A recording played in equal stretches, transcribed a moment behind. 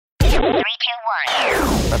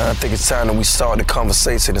I think it's time that we start the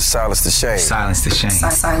conversation to silence the shame. Silence the shame.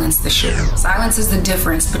 Silence the shame. Silence is the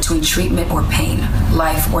difference between treatment or pain,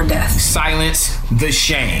 life or death. Silence the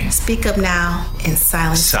shame. Speak up now and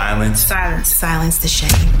silence the shame.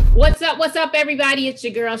 What's up, everybody? It's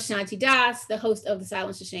your girl, Shanti Das, the host of the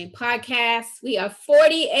Silence the Shame podcast. We are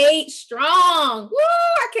 48 strong. Woo!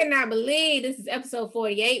 I cannot believe this is episode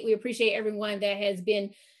 48. We appreciate everyone that has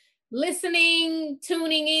been listening,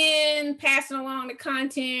 tuning in, passing along the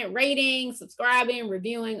content, rating, subscribing,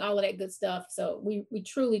 reviewing, all of that good stuff. So we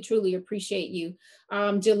truly appreciate you.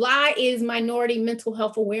 July is Minority Mental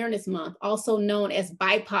Health Awareness Month, also known as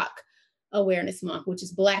BIPOC Awareness Month, which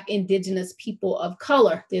is Black Indigenous People of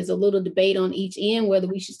Color. There's a little debate on each end whether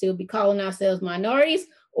we should still be calling ourselves minorities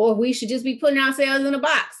or we should just be putting ourselves in a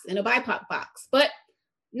box, in a BIPOC box. But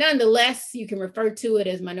nonetheless, you can refer to it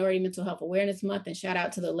as Minority Mental Health Awareness Month, and shout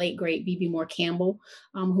out to the late, great B.B. Moore Campbell,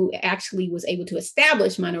 who actually was able to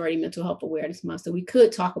establish Minority Mental Health Awareness Month. So we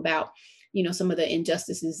could talk about, some of the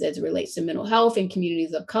injustices as it relates to mental health in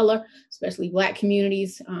communities of color, especially Black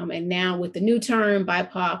communities. And now with the new term,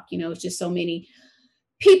 BIPOC, it's just so many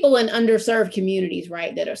people in underserved communities,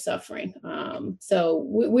 right, that are suffering. So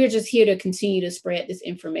we're just here to continue to spread this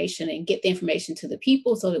information and get the information to the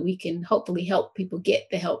people so that we can hopefully help people get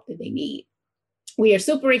the help that they need. We are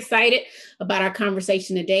super excited about our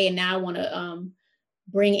conversation today. And now I want to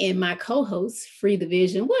bring in my co-host, Free the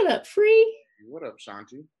Vision. What up, Free? What up,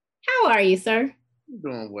 Shanti? How are you, sir? I'm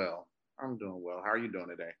doing well. How are you doing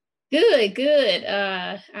today? Good.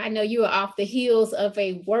 I know you are off the heels of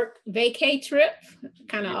a work vacay trip,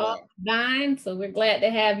 kind of off nine. So we're glad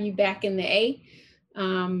to have you back in the A.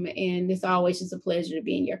 And it's always just a pleasure to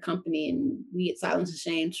be in your company. And we at Silence the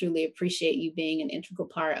Shame truly appreciate you being an integral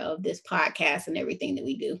part of this podcast and everything that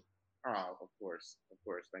we do. Oh, of course.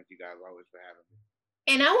 Thank you guys always for having me.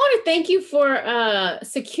 And I want to thank you for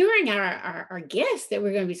securing our guests that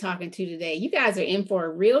we're going to be talking to today. You guys are in for a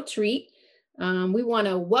real treat. We want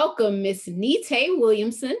to welcome Miss Nite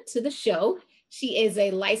Williamson to the show. She is a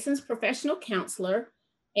licensed professional counselor.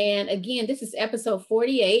 And again, this is episode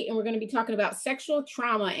 48, and we're going to be talking about sexual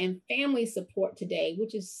trauma and family support today,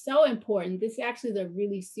 which is so important. This actually is a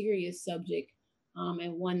really serious subject,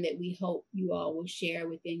 and one that we hope you all will share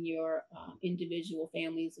within your individual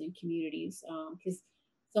families and communities, because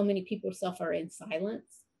so many people suffer in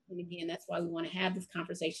silence. And again, that's why we want to have this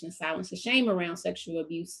conversation and silence the shame around sexual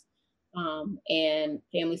abuse and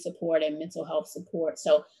family support and mental health support.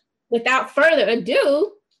 So without further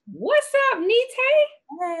ado, what's up, Nite?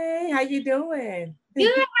 Hey, how you doing?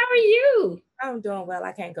 Good, how are you? I'm doing well,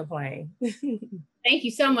 I can't complain. Thank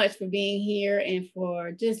you so much for being here and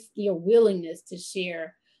for just your willingness to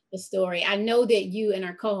share the story. I know that you and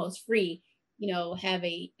our co-host Free, have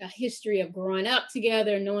a history of growing up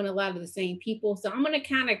together, knowing a lot of the same people. So I'm going to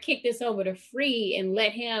kind of kick this over to Free and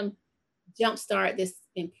let him jumpstart this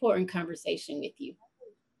important conversation with you.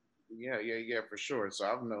 Yeah, for sure. So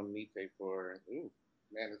I've known Nite for,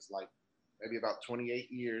 it's like maybe about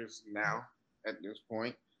 28 years now at this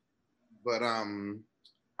point. But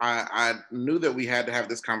I knew that we had to have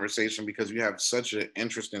this conversation because you have such an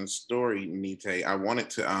interesting story, Nite. I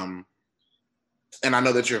wanted to, and I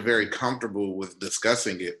know that you're very comfortable with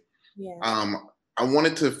discussing it. Yeah. I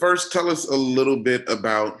wanted to first tell us a little bit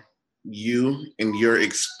about you and your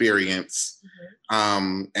experience,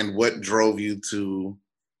 and what drove you to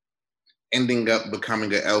ending up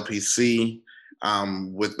becoming an LPC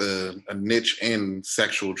with a niche in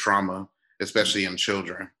sexual trauma, especially in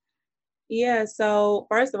children. Yeah, so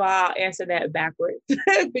first of all, I'll answer that backwards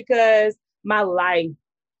because my life,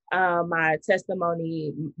 my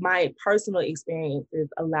testimony, my personal experiences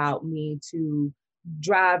allowed me to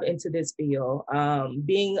drive into this field.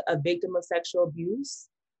 Being a victim of sexual abuse,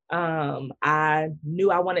 I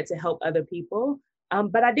knew I wanted to help other people,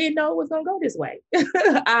 but I didn't know it was going to go this way.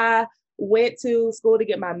 I went to school to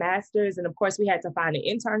get my master's, and of course we had to find an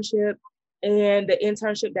internship, and the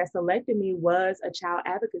internship that selected me was a child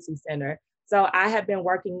advocacy center. So I have been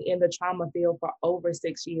working in the trauma field for over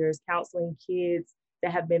 6 years, counseling kids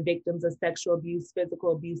that have been victims of sexual abuse,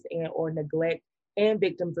 physical abuse, and or neglect, and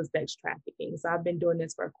victims of sex trafficking. So I've been doing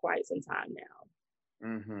this for quite some time now.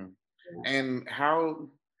 Mm-hmm. Yeah. And how,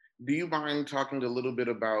 do you mind talking a little bit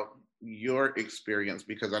about your experience?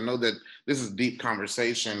 Because I know that this is deep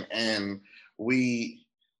conversation, and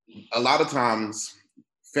a lot of times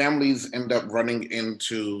families end up running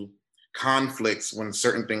into conflicts when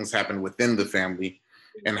certain things happen within the family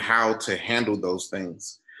and how to handle those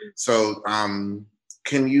things. So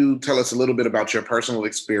can you tell us a little bit about your personal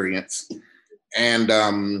experience and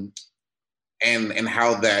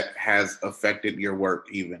how that has affected your work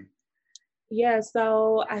even? Yeah,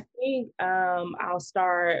 so I think I'll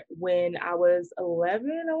start when I was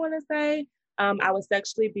 11, I want to say. I was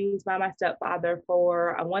sexually abused by my stepfather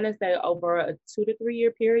for, I want to say, over a 2 to 3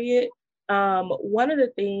 year period. One of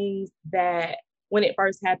the things that when it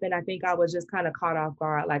first happened, I think I was just kind of caught off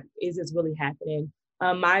guard, like, is this really happening?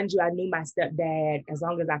 Mind you, I knew my stepdad as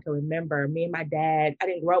long as I can remember. Me and my dad, I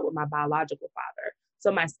didn't grow up with my biological father.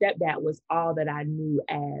 So my stepdad was all that I knew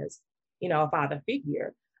as, a father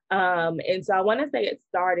figure. And so I want to say it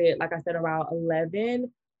started, like I said, around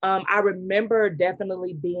 11. I remember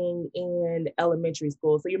definitely being in elementary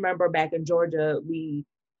school. So you remember back in Georgia, we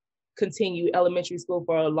continued elementary school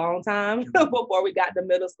for a long time before we got to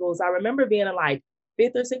middle school. So I remember being in like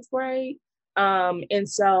 5th or 6th grade. And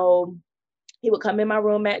so he would come in my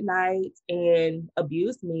room at night and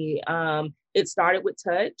abuse me. It started with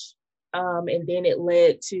touch, and then it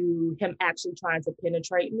led to him actually trying to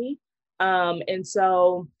penetrate me. And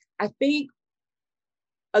so I think,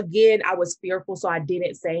 again, I was fearful, so I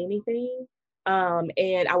didn't say anything.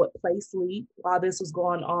 And I would play sleep while this was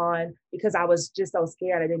going on because I was just so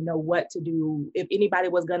scared. I didn't know what to do. If anybody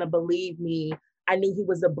was going to believe me, I knew he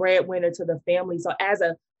was the breadwinner to the family. So as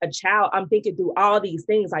a child, I'm thinking through all these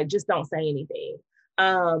things, like, just don't say anything.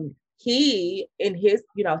 He, in his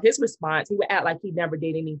response, he would act like he never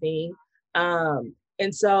did anything. And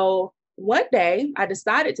so one day I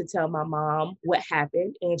decided to tell my mom what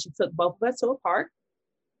happened, and she took both of us to a park.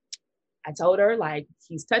 I told her, like,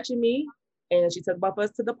 he's touching me. And she took both of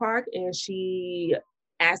us to the park, and she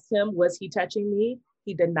asked him, was he touching me?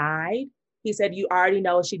 He denied. He said, you already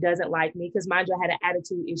know she doesn't like me, because mind you, I had an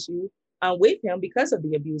attitude issue with him because of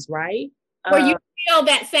the abuse, right? Were you still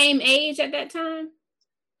that same age at that time?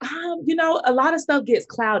 A lot of stuff gets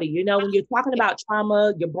cloudy. When you're talking about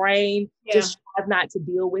trauma, your brain just tries not to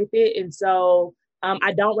deal with it. And so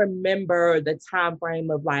I don't remember the time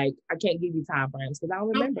frame of, like, I can't give you time frames because I don't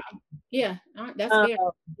remember. Yeah, that's fair.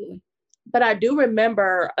 But I do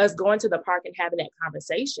remember us going to the park and having that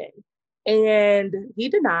conversation. And he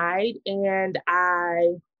denied. And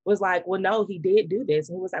I was like, well, no, he did do this.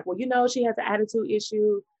 And he was like, well, she has an attitude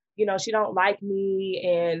issue. She don't like me.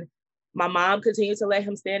 And my mom continued to let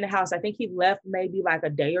him stay in the house. I think he left maybe like a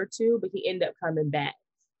day or two, but he ended up coming back.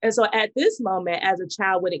 And so at this moment, as a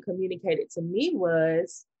child, what it communicated to me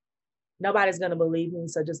was, nobody's going to believe me,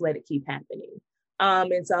 so just let it keep happening.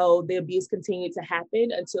 And so the abuse continued to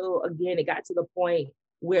happen until, again, it got to the point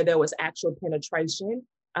where there was actual penetration.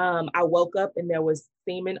 I woke up and there was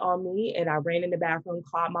semen on me, and I ran in the bathroom,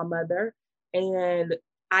 called my mother, and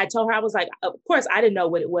I told her, I was like, of course, I didn't know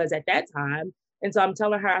what it was at that time. And so I'm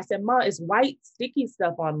telling her, I said, Mom, it's white sticky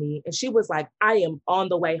stuff on me. And she was like, I am on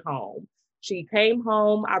the way home. She came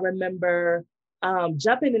home. I remember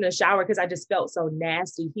jumping in the shower because I just felt so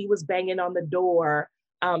nasty. He was banging on the door,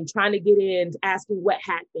 trying to get in, asking what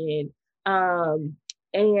happened.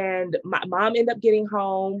 And my mom ended up getting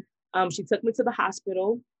home. She took me to the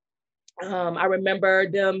hospital. I remember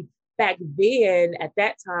them back then, at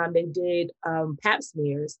that time, they did pap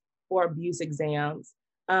smears for abuse exams.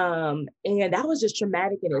 And that was just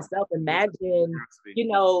traumatic in itself. Imagine,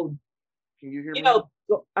 Can you hear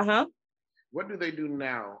me? What do they do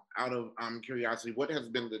now, out of curiosity? What has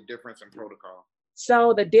been the difference in protocol?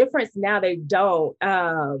 So the difference now, they don't.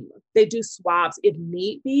 They do swabs if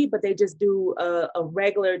need be, but they just do a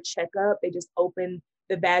regular checkup. They just open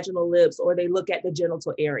the vaginal lips, or they look at the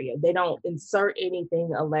genital area. They don't insert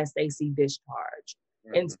anything unless they see discharge.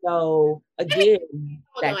 Mm-hmm. And so again,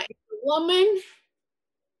 woman,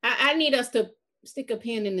 I need us to stick a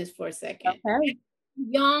pin in this for a second. Okay.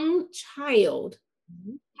 Young child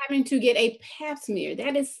having to get a pap smear,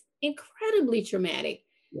 that is incredibly traumatic.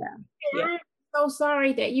 Yeah. I'm so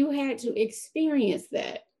sorry that you had to experience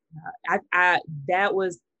that. That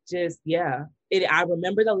was just, I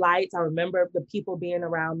remember the lights. I remember the people being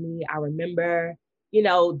around me. I remember,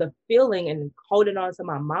 the feeling and holding on to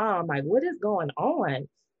my mom, like, what is going on?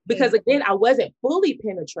 Because again, I wasn't fully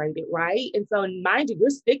penetrated, right? And so mind you, you're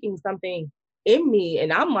sticking something in me,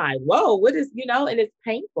 and I'm like, whoa, what is, and it's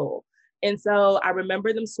painful. And so I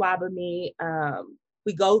remember them swabbing me.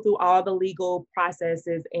 We go through all the legal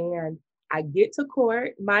processes, and I get to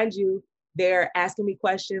court. Mind you, they're asking me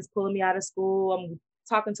questions, pulling me out of school. I'm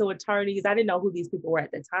talking to attorneys. I didn't know who these people were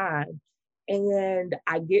at the time. And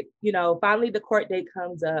I get, finally the court date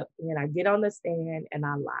comes up, and I get on the stand and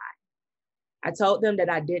I lie. I told them that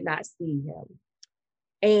I did not see him.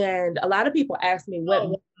 And a lot of people ask me what.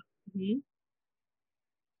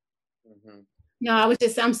 No,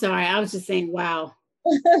 I'm sorry. I was just saying, wow.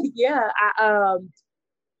 Yeah.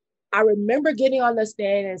 I remember getting on the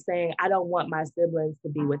stand and saying, I don't want my siblings to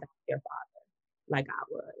be without their father like I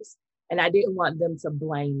was. and I didn't want them to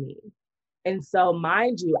blame me. And so,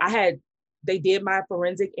 mind you, they did my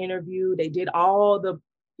forensic interview. They did all the,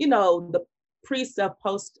 the pre stuff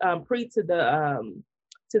pre to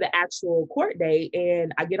the actual court date.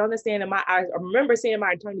 And I get on the stand and I remember seeing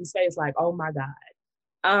my attorney's face like, oh my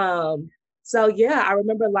God. So yeah, I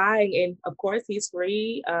remember lying, and of course he's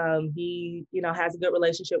free. He, has a good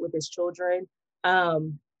relationship with his children.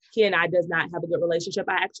 He and I does not have a good relationship.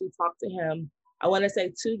 I actually talked to him, I want to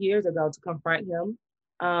say 2 years ago, to confront him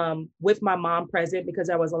with my mom present, because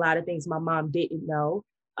there was a lot of things my mom didn't know,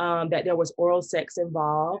 that there was oral sex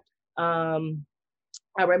involved.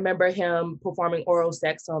 I remember him performing oral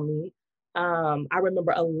sex on me. I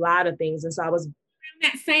remember a lot of things. And so I was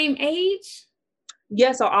that same age.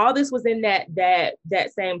 Yeah. So all this was in that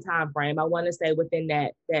same time frame. I want to say within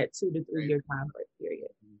that 2 to 3 year time period.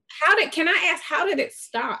 How did it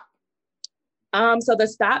stop? So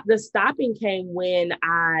the stopping came when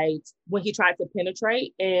he tried to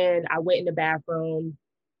penetrate, and I went in the bathroom,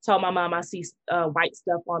 told my mom I see white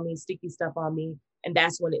stuff on me, sticky stuff on me. And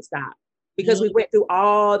that's when it stopped. Because we went through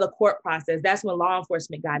all the court process. That's when law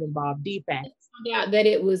enforcement got involved, DFACS. Found out that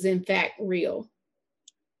it was in fact real.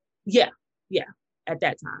 Yeah, at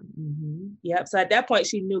that time. Mm-hmm. Yep. So at that point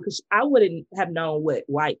she knew, because I wouldn't have known what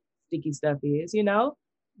white sticky stuff is,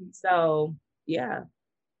 So yeah.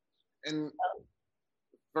 And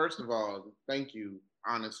first of all, thank you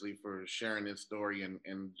honestly for sharing this story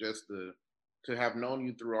and just to have known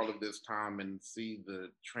you through all of this time and see the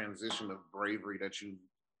transition of bravery that you've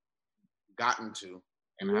gotten to,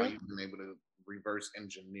 and how you've been able to reverse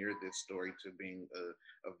engineer this story to being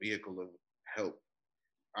a vehicle of help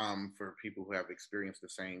for people who have experienced the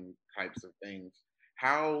same types of things.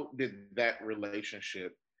 How did that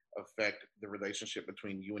relationship affect the relationship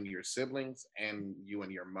between you and your siblings and you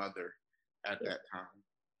and your mother at that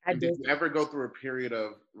time? Did you ever go through a period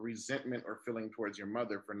of resentment or feeling towards your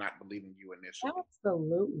mother for not believing you initially?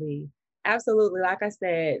 Absolutely. Like I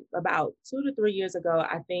said, about 2 to 3 years ago,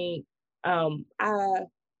 I think I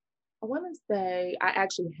want to say I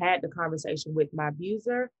actually had the conversation with my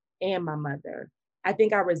abuser and my mother. I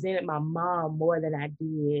think I resented my mom more than I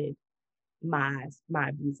did my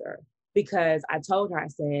abuser, because I told her, I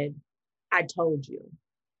said, I told you.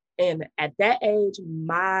 And at that age,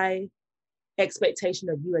 my expectation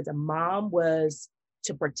of you as a mom was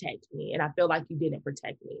to protect me. And I feel like you didn't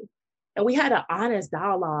protect me. And we had an honest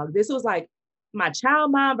dialogue. This was like my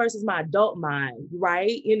child mind versus my adult mind,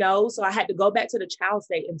 right? So I had to go back to the child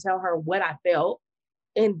state and tell her what I felt.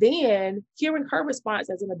 And then hearing her response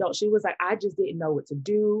as an adult, she was like, I just didn't know what to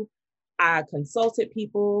do. I consulted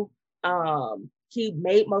people. He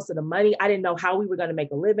made most of the money. I didn't know how we were going to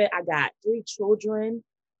make a living. I got 3 children.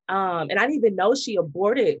 And I didn't even know she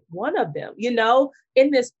aborted one of them,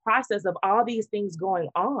 in this process of all these things going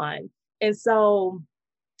on. And so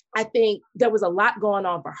I think there was a lot going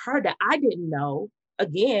on for her that I didn't know,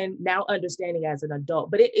 again, now understanding as an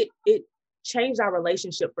adult, but it changed our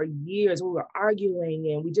relationship for years. We were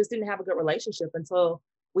arguing and we just didn't have a good relationship until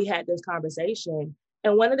we had this conversation.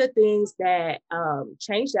 And one of the things that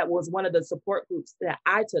changed that was one of the support groups that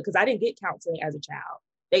I took, because I didn't get counseling as a child.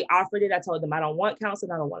 They offered it. I told them I don't want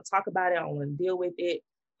counseling. I don't want to talk about it. I don't want to deal with it.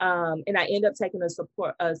 And I ended up taking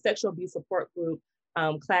a sexual abuse support group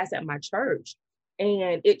class at my church.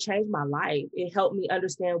 And it changed my life. It helped me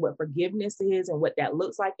understand what forgiveness is and what that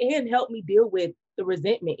looks like, and helped me deal with the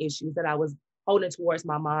resentment issues that I was holding towards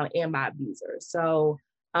my mom and my abuser. So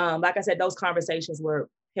like I said, those conversations were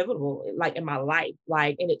pivotal, like in my life,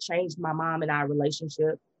 and it changed my mom and our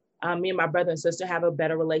relationship. Me and my brother and sister have a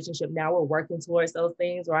better relationship now. We're working towards those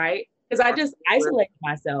things, right? Because I just isolated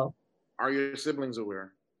myself. Are your siblings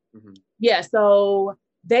aware? Mm-hmm. Yeah, so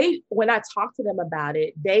when I talked to them about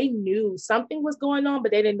it, they knew something was going on,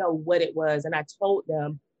 but they didn't know what it was. And I told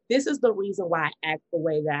them, this is the reason why I act the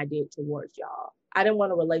way that I did towards y'all. I didn't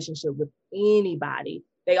want a relationship with anybody.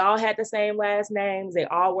 They all had the same last names. They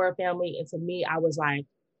all were family. And to me, I was like,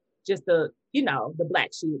 just the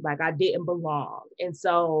black sheep, like I didn't belong. And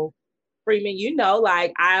so Freeman,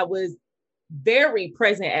 I was very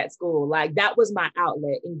present at school. Like that was my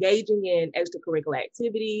outlet, engaging in extracurricular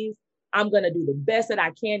activities. I'm going to do the best that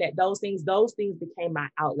I can at those things. Those things became my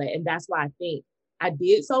outlet. And that's why I think I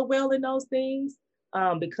did so well in those things,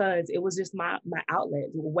 because it was just my outlet,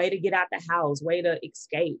 way to get out the house, way to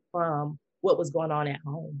escape from what was going on at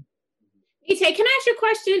home. Ite, can I ask you a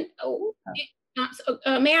question?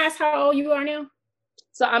 May I ask how old you are now?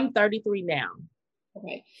 So I'm 33 now.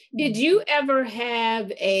 Okay. Did you ever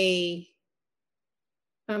have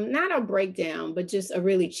not a breakdown, but just a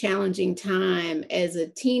really challenging time as a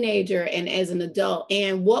teenager and as an adult?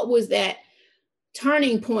 And what was that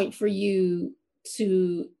turning point for you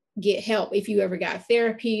to get help, if you ever got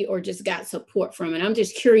therapy or just got support from it? I'm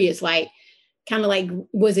just curious, like, kind of like,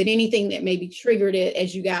 was it anything that maybe triggered it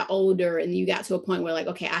as you got older and you got to a point where like,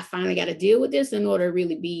 okay, I finally got to deal with this in order to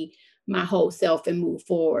really be my whole self and move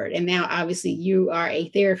forward? And now obviously you are a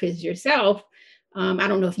therapist yourself. I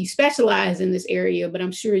don't know if you specialize in this area, but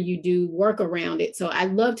I'm sure you do work around it. So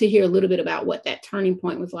I'd love to hear a little bit about what that turning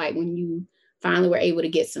point was like when you finally were able to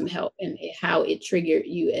get some help and how it triggered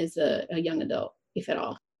you as a young adult, if at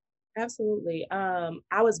all. Absolutely.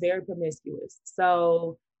 I was very promiscuous.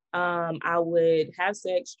 So I would have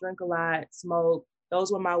sex, drink a lot, smoke.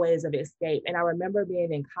 Those were my ways of escape. And I remember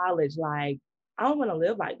being in college, like, I don't want to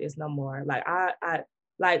live like this no more. Like I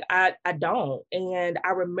don't. And I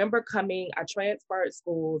remember I transferred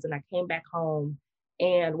schools and I came back home.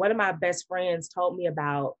 And one of my best friends told me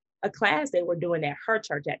about a class they were doing at her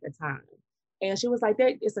church at the time. And she was like,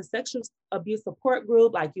 it's a sexual abuse support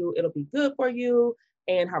group. Like it'll be good for you.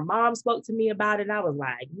 And her mom spoke to me about it. And I was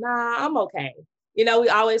like, nah, I'm okay. We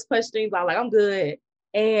always push things. I'm like, I'm good.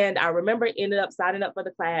 And I remember ended up signing up for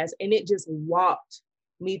the class, and it just walked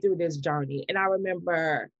me through this journey. And I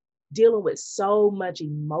remember dealing with so much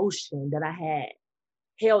emotion that I had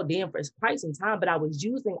held in for quite some time, but I was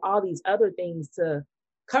using all these other things to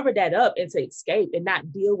cover that up and to escape and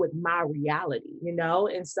not deal with my reality,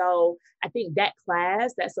 And so I think that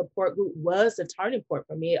class, that support group was a turning point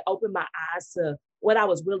for me. It opened my eyes to what I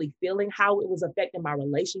was really feeling, how it was affecting my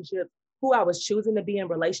relationships, who I was choosing to be in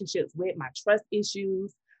relationships with, my trust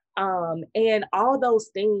issues, and all those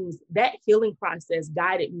things. That healing process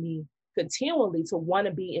guided me continually to want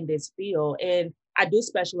to be in this field. And I do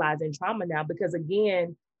specialize in trauma now because,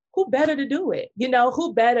 again, who better to do it?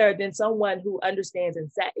 Who better than someone who understands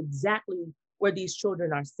exactly where these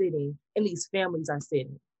children are sitting and these families are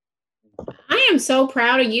sitting. I am so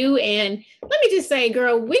proud of you. And let me just say,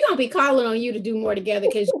 girl, we're going to be calling on you to do more together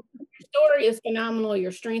because your story is phenomenal.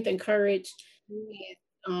 Your strength and courage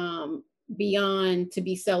is beyond to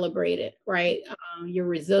be celebrated, right? Your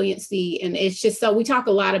resiliency. And it's just so we talk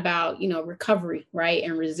a lot about, recovery, right?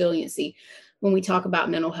 And resiliency when we talk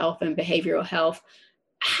about mental health and behavioral health.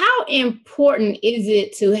 How important is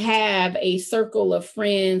it to have a circle of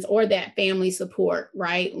friends or that family support,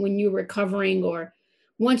 right? When you're recovering or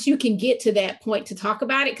once you can get to that point to talk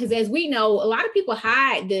about it? Because as we know, a lot of people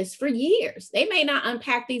hide this for years. They may not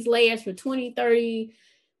unpack these layers for 20, 30,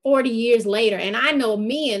 40 years later. And I know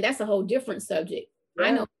men, that's a whole different subject. Yeah.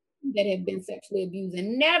 I know that have been sexually abused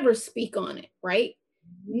and never speak on it, right?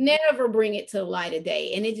 Never bring it to the light of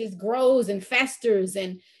day. And it just grows and festers,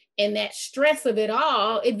 and that stress of it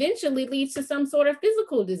all eventually leads to some sort of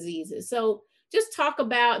physical diseases. So just talk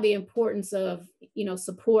about the importance of,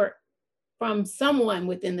 support from someone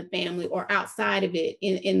within the family or outside of it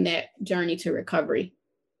in that journey to recovery.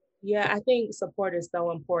 Yeah, I think support is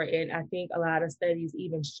so important. I think a lot of studies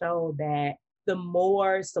even show that the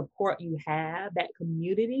more support you have, that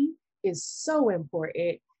community is so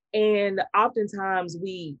important. And oftentimes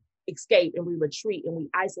we escape and we retreat and we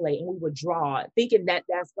isolate and we withdraw, thinking that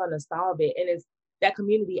that's going to solve it. And it's that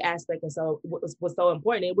community aspect and so was so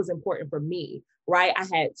important. It was important for me, right? I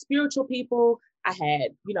had spiritual people. I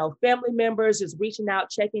had, family members just reaching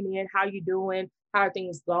out, checking in. How you doing? How are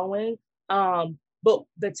things going? But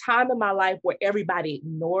the time in my life where everybody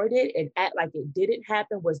ignored it and act like it didn't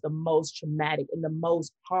happen was the most traumatic and the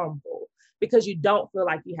most harmful, because you don't feel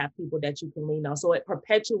like you have people that you can lean on. So it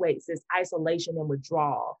perpetuates this isolation and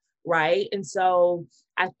withdrawal, right? And so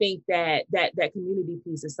I think that community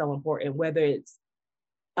piece is so important, whether it's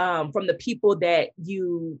from the people that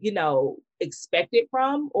you expect it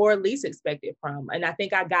from or least expect it from. And I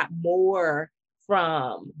think I got more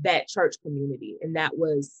from that church community, and that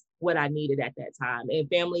was what I needed at that time. And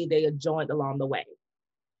family, they joined along the way.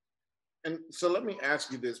 And so let me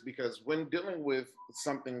ask you this, because when dealing with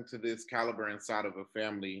something to this caliber inside of a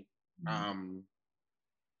family,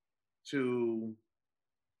 to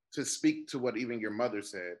speak to what even your mother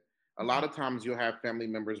said, a lot of times you'll have family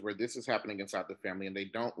members where this is happening inside the family and they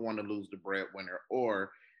don't want to lose the breadwinner,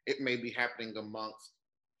 or it may be happening amongst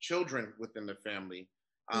children within the family.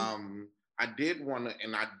 I did want to,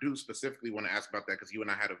 and I do specifically want to ask about that because you and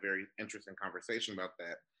I had a very interesting conversation about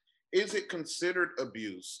that. Is it considered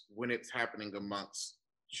abuse when it's happening amongst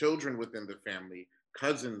children within the family,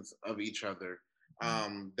 cousins of each other,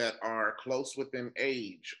 that are close within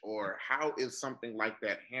age, or how is something like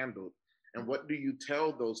that handled? And what do you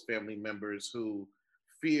tell those family members who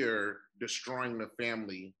fear destroying the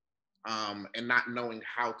family and not knowing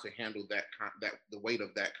how to handle the weight of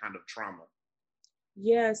that kind of trauma?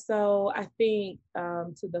 Yeah, so I think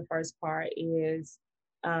to the first part is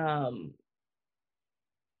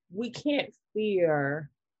we can't fear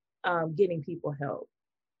getting people help,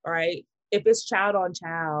 right? If it's child on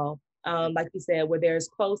child, like you said, where there's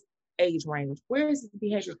close age range, where is this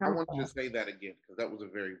behavior coming from? I want you to say that again, because that was a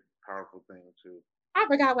very powerful thing too. I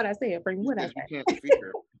forgot what I said. What I said.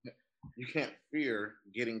 You can't fear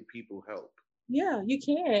getting people help. Yeah, you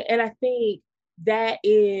can. And I think that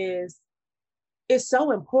it's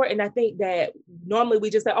so important. I think that normally we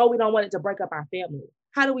just say, oh, we don't want it to break up our family.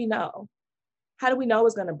 How do we know? How do we know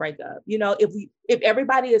it's going to break up? You know, if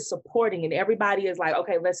everybody is supporting and everybody is like,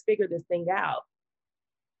 okay, let's figure this thing out,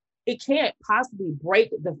 it can't possibly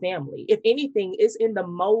break the family. If anything, it's in the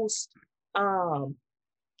most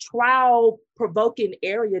trial provoking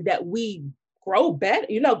area that we grow better,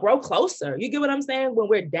 grow closer. You get what I'm saying? When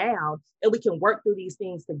we're down and we can work through these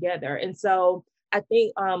things together. And so I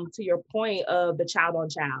think to your point of the child on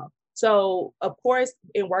child. So of course,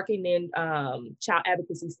 in working in child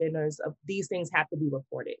advocacy centers, these things have to be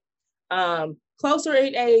reported. Closer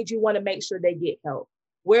in age, you want to make sure they get help.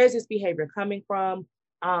 Where is this behavior coming from?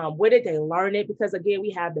 Where did they learn it? Because again,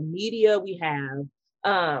 we have the media, we have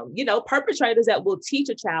perpetrators that will teach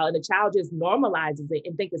a child and the child just normalizes it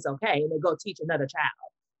and think it's okay. And they go teach another child.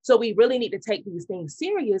 So we really need to take these things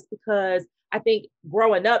serious, because I think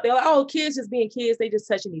growing up, they're like, oh, kids just being kids, they just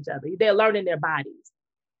touching each other. They're learning their bodies.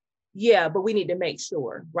 Yeah, but we need to make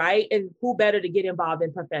sure, right? And who better to get involved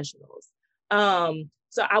than professionals?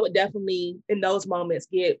 So I would definitely, in those moments,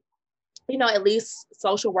 get at least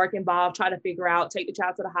social work involved, try to figure out, take the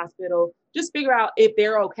child to the hospital, just figure out if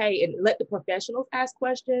they're okay and let the professionals ask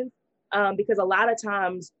questions. Because a lot of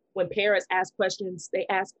times when parents ask questions, they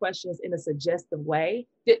ask questions in a suggestive way.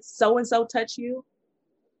 Did so-and-so touch you?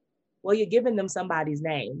 Well, you're giving them somebody's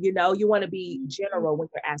name. You want to be general when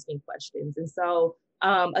you're asking questions. And so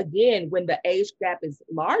again, when the age gap is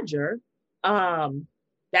larger,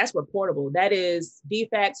 that's reportable. That is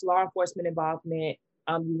defects, law enforcement involvement.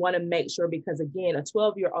 You want to make sure, because again, a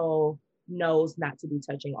 12-year-old knows not to be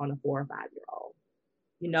touching on a 4 or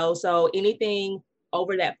 5-year-old. So anything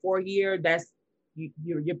over that 4-year, that's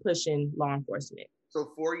you're pushing law enforcement.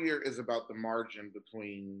 So 4-year is about the margin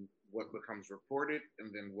between what becomes reported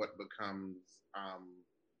and then what becomes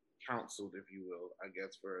counseled, if you will, I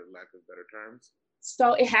guess, for lack of better terms.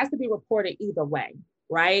 So it has to be reported either way,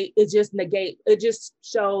 right? It just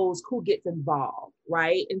shows who gets involved,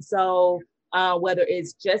 right? And so whether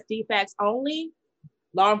it's just defects only,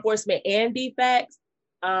 law enforcement and defects.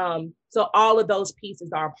 So all of those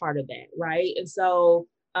pieces are a part of that, right? And so,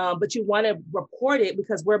 but you want to report it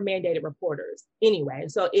because we're mandated reporters anyway.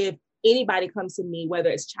 So if anybody comes to me, whether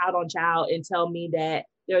it's child on child, and tell me that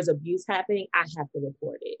there's abuse happening, I have to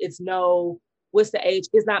report it. What's the age?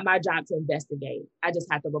 It's not my job to investigate. I just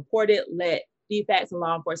have to report it, let defects and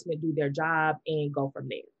law enforcement do their job and go from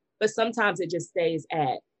there. But sometimes it just stays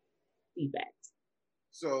at defects.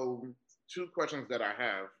 So 2 questions that I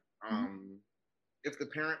have. If the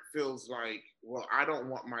parent feels like, well, I don't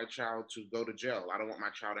want my child to go to jail. I don't want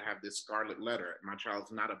my child to have this scarlet letter. My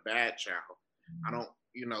child's not a bad child. I don't,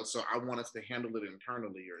 so I want us to handle it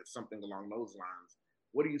internally or something along those lines.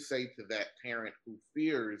 What do you say to that parent who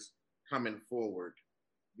fears coming forward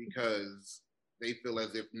because they feel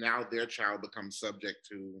as if now their child becomes subject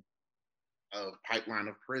to a pipeline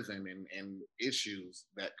of prison and issues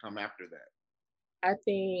that come after that? I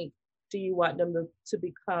think, do you want them to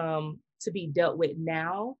be dealt with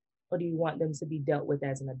now, or do you want them to be dealt with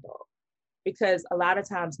as an adult? Because a lot of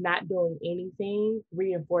times not doing anything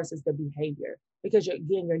reinforces the behavior, because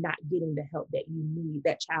you're not getting the help that you need,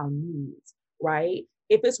 that child needs, right?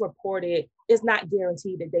 If it's reported, it's not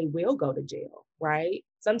guaranteed that they will go to jail, right?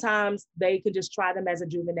 Sometimes they can just try them as a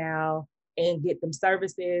juvenile and get them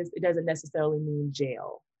services. It doesn't necessarily mean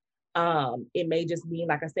jail. It may just mean,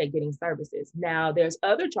 like I said, getting services. Now, there's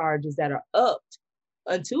other charges that are upped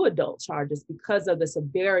unto adult charges because of the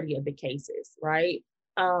severity of the cases, right?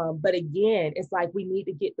 But again, it's like we need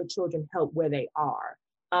to get the children help where they are.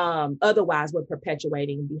 Otherwise, we're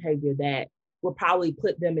perpetuating behavior that will probably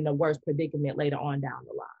put them in a worse predicament later on down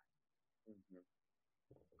the line.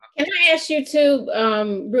 Can I ask you too,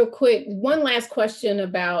 real quick, one last question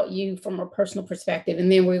about you from a personal perspective,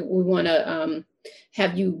 and then we want to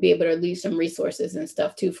have you be able to leave some resources and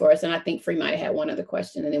stuff too for us. And I think Free might have had one other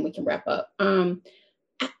question, and then we can wrap up.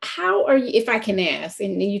 How are you, if I can ask,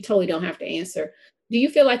 and you totally don't have to answer, do you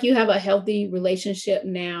feel like you have a healthy relationship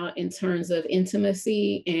now in terms of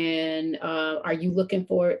intimacy? And are you looking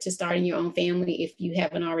forward to starting your own family if you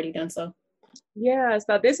haven't already done so? Yeah,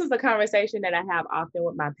 so this is a conversation that I have often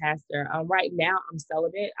with my pastor. Right now, I'm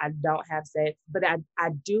celibate. I don't have sex, but I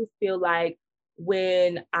do feel like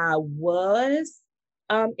when I was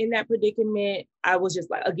in that predicament. I was just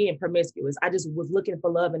like, again, promiscuous. I just was looking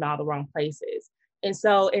for love in all the wrong places. And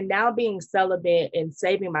so, and now being celibate and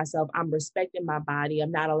saving myself, I'm respecting my body.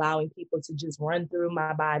 I'm not allowing people to just run through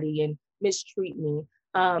my body and mistreat me.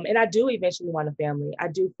 And I do eventually want a family. I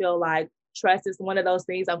do feel like trust is one of those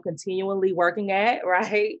things I'm continually working at,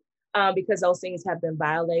 right? Because those things have been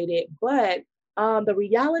violated. But the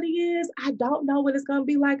reality is, I don't know what it's going to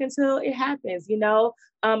be like until it happens.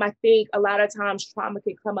 I think a lot of times trauma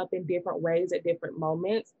can come up in different ways at different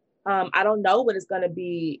moments. I don't know what it's going to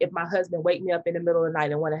be if my husband wake me up in the middle of the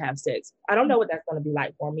night and want to have sex. I don't know what that's going to be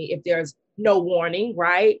like for me if there's no warning,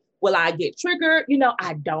 right? Will I get triggered?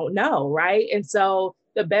 I don't know, right? And so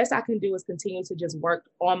the best I can do is continue to just work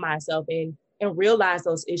on myself and realize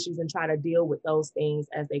those issues and try to deal with those things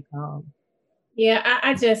as they come.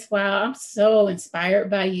 Yeah, wow, I'm so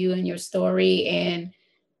inspired by you and your story, and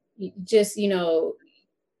just,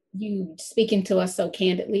 you speaking to us so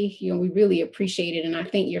candidly. We really appreciate it. And I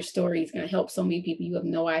think your story is going to help so many people. You have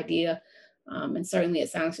no idea. And certainly at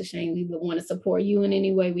Silence the Shame, we would want to support you in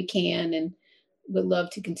any way we can, and would love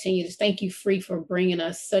to continue. Just thank you, Free, for bringing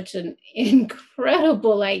us such an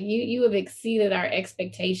incredible, you have exceeded our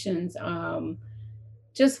expectations.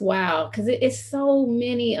 Just wow, because it's so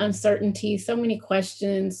many uncertainties, so many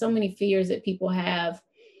questions, so many fears that people have.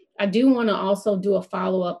 I do want to also do a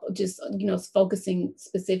follow-up, just, focusing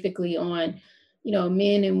specifically on,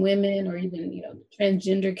 men and women, or even, the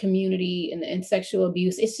transgender community and sexual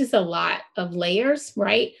abuse. It's just a lot of layers,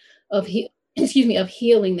 right? Of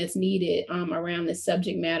healing that's needed around this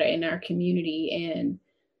subject matter in our community. And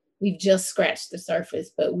we've just scratched the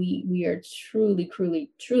surface, but we are truly,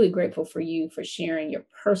 truly, truly grateful for you for sharing your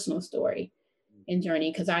personal story and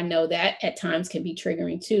journey, because I know that at times can be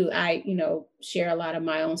triggering too. I, share a lot of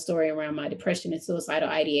my own story around my depression and suicidal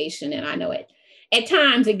ideation, and I know at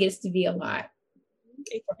times it gets to be a lot.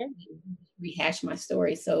 Rehash my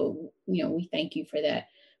story, so we thank you for that.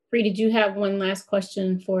 Free, did you have one last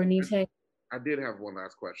question for Nite? I did have one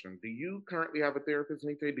last question. Do you currently have a therapist,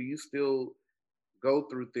 Nite? Do you still go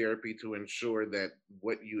through therapy to ensure that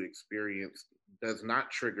what you experience does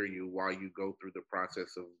not trigger you while you go through the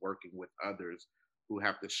process of working with others who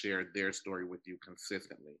have to share their story with you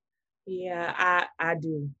consistently? Yeah, I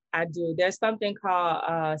do. There's something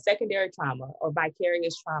called secondary trauma or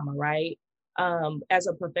vicarious trauma, right? As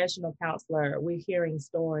a professional counselor, we're hearing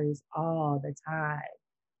stories all the time.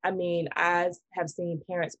 I mean, I have seen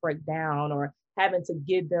parents break down, or having to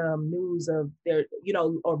give them news of their,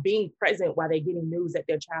 or being present while they're getting news that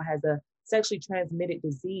their child has a sexually transmitted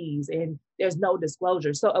disease and there's no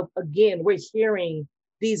disclosure. So again, we're hearing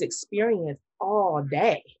these experiences all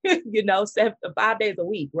day, 5 days a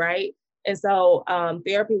week, right? And so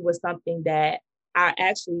therapy was something that I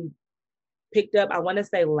actually picked up, I want to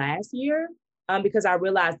say last year, because I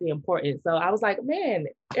realized the importance. So I was like, man,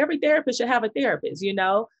 every therapist should have a therapist,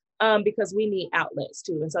 because we need outlets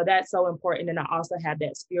too. And so that's so important. And I also have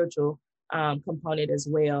that spiritual component as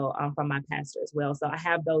well from my pastor as well. So I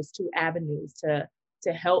have those two avenues to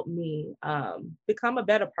help me become a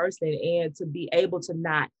better person and to be able to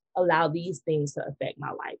not allow these things to affect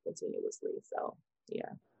my life continuously. So, yeah.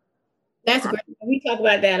 That's great. We talk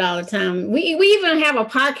about that all the time. We even have a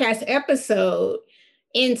podcast episode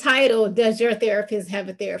entitled "Does Your Therapist Have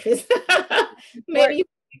a Therapist?" Maybe you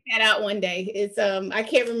can check that out one day. It's I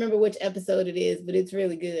can't remember which episode it is, but it's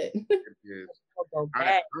really good. Go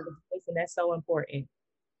back. That's so important.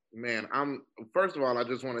 Man, first of all, I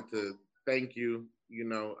just wanted to thank you.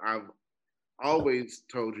 I've always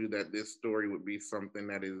told you that this story would be something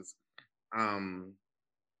that is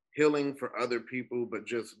healing for other people, but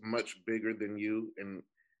just much bigger than you.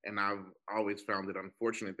 And I've always found it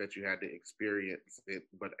unfortunate that you had to experience it,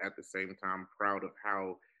 but at the same time, proud of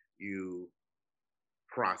how you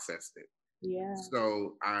processed it. Yeah.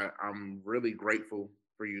 So I'm really grateful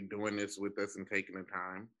for you doing this with us and taking the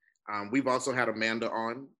time. We've also had Amanda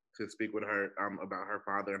on to speak with her about her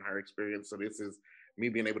father and her experience. So this is me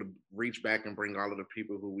being able to reach back and bring all of the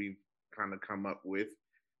people who we've kind of come up with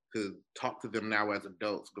to talk to them now as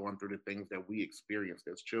adults going through the things that we experienced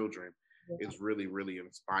as children. Yeah. Is really, really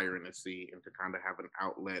inspiring to see, and to kind of have an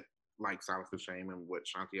outlet like Silence the Shame and what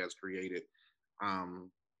Shanti has created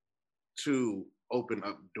to open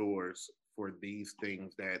up doors for these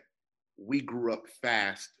things that we grew up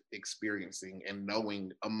fast experiencing and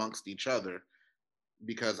knowing amongst each other,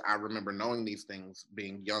 because I remember knowing these things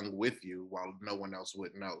being young with you while no one else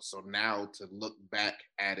would know. So now to look back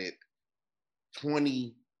at it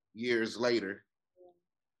 20 years later,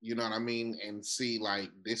 you know what I mean, and see like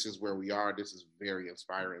this is where we are, this is very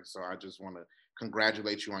inspiring. So I just want to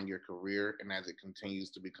congratulate you on your career, and as it continues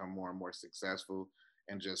to become more and more successful,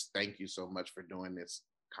 and just thank you so much for doing this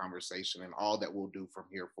conversation and all that we'll do from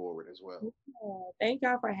here forward as well. Yeah, thank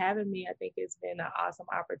y'all for having me. I think it's been an awesome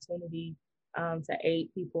opportunity to aid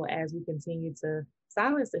people as we continue to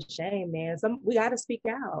silence the shame, man. We got to speak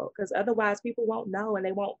out, because otherwise people won't know and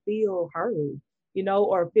they won't feel heard,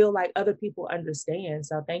 or feel like other people understand.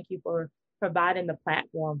 So thank you for providing the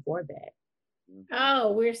platform for that.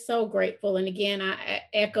 Oh, we're so grateful. And again, I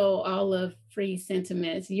echo all of Free's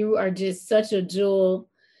sentiments. You are just such a jewel,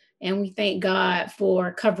 and we thank God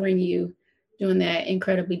for covering you during that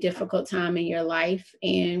incredibly difficult time in your life.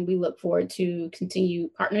 And we look forward to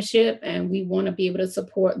continued partnership, and we want to be able to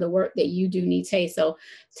support the work that you do, Nite. So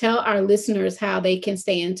tell our listeners how they can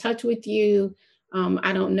stay in touch with you.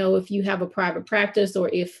 I don't know if you have a private practice, or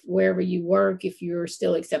if wherever you work, if you're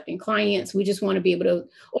still accepting clients. We just want to be able to,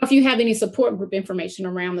 or if you have any support group information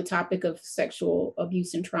around the topic of sexual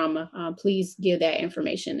abuse and trauma, please give that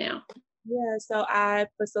information now. Yeah, so I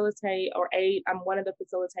facilitate or aid. I'm one of the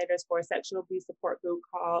facilitators for a sexual abuse support group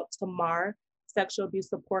called Tamar Sexual Abuse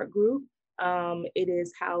Support Group. It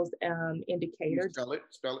is housed in Decatur. Spell it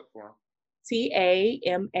for them.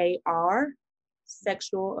 TAMAR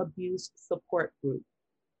Sexual Abuse Support Group.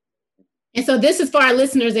 And so this is for our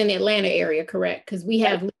listeners in the Atlanta area, correct? Because we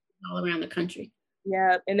have listeners all around the country.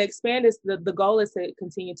 Yeah, and expand this. The goal is to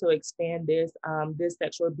continue to expand this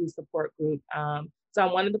sexual abuse support group. So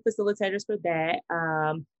I'm one of the facilitators for that.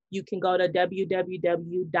 You can go to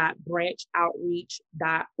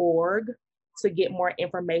www.branchoutreach.org to get more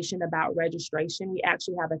information about registration. We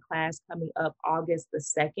actually have a class coming up August the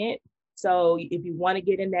 2nd. So if you want to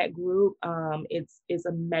get in that group, it's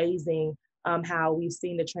amazing how we've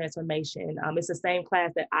seen the transformation. It's the same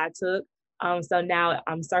class that I took. So now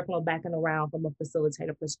I'm circling back and around from a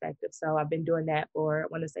facilitator perspective. So I've been doing that for, I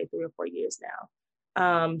want to say 3 or 4 years now.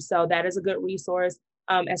 So that is a good resource.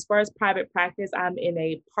 As far as private practice, I'm in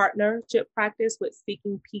a partnership practice with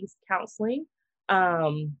Seeking Peace Counseling.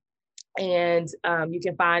 And you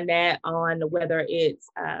can find that on whether it's,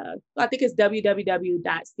 I think it's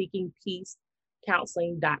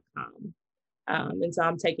www.seekingpeacecounseling.com. And so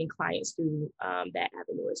I'm taking clients through that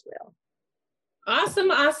avenue as well.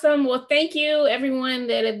 Awesome. Well, thank you everyone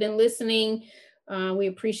that have been listening. We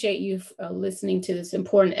appreciate you listening to this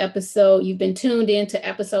important episode. You've been tuned in to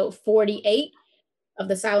episode 48 of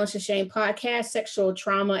the Silence the Shame podcast, Sexual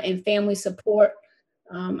Trauma and Family Support.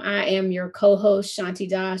 I am your co-host, Shanti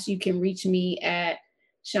Das. You can reach me at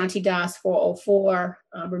Shanti Das 404.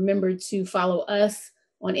 Remember to follow us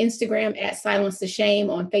on Instagram at Silence the Shame,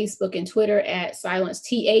 on Facebook and Twitter at Silence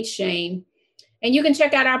TH Shame. And you can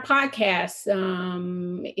check out our podcast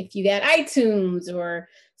if you got iTunes or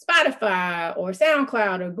Spotify or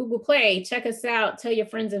SoundCloud or Google Play. Check us out. Tell your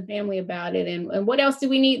friends and family about it. And what else do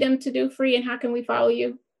we need them to do, Free? And how can we follow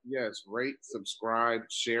you? Yes, rate, subscribe,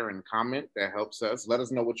 share, and comment. That helps us. Let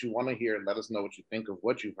us know what you want to hear. Let us know what you think of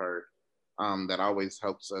what you've heard. That always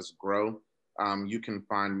helps us grow. You can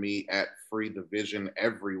find me at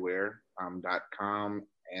freethevisioneverywhere.com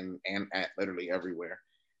and at literally everywhere.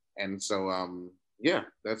 And so, yeah,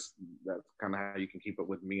 that's kind of how you can keep up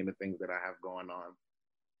with me and the things that I have going on.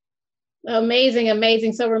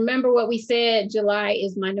 Amazing. So remember what we said, July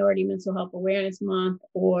is Minority Mental Health Awareness Month,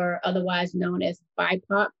 or otherwise known as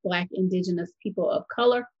BIPOC, Black, Indigenous, People of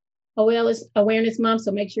Color Awareness Month.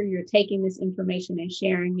 So make sure you're taking this information and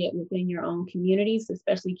sharing it within your own communities,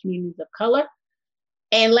 especially communities of color.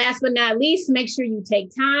 And last but not least, make sure you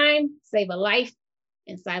take time, save a life,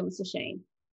 and silence the shame.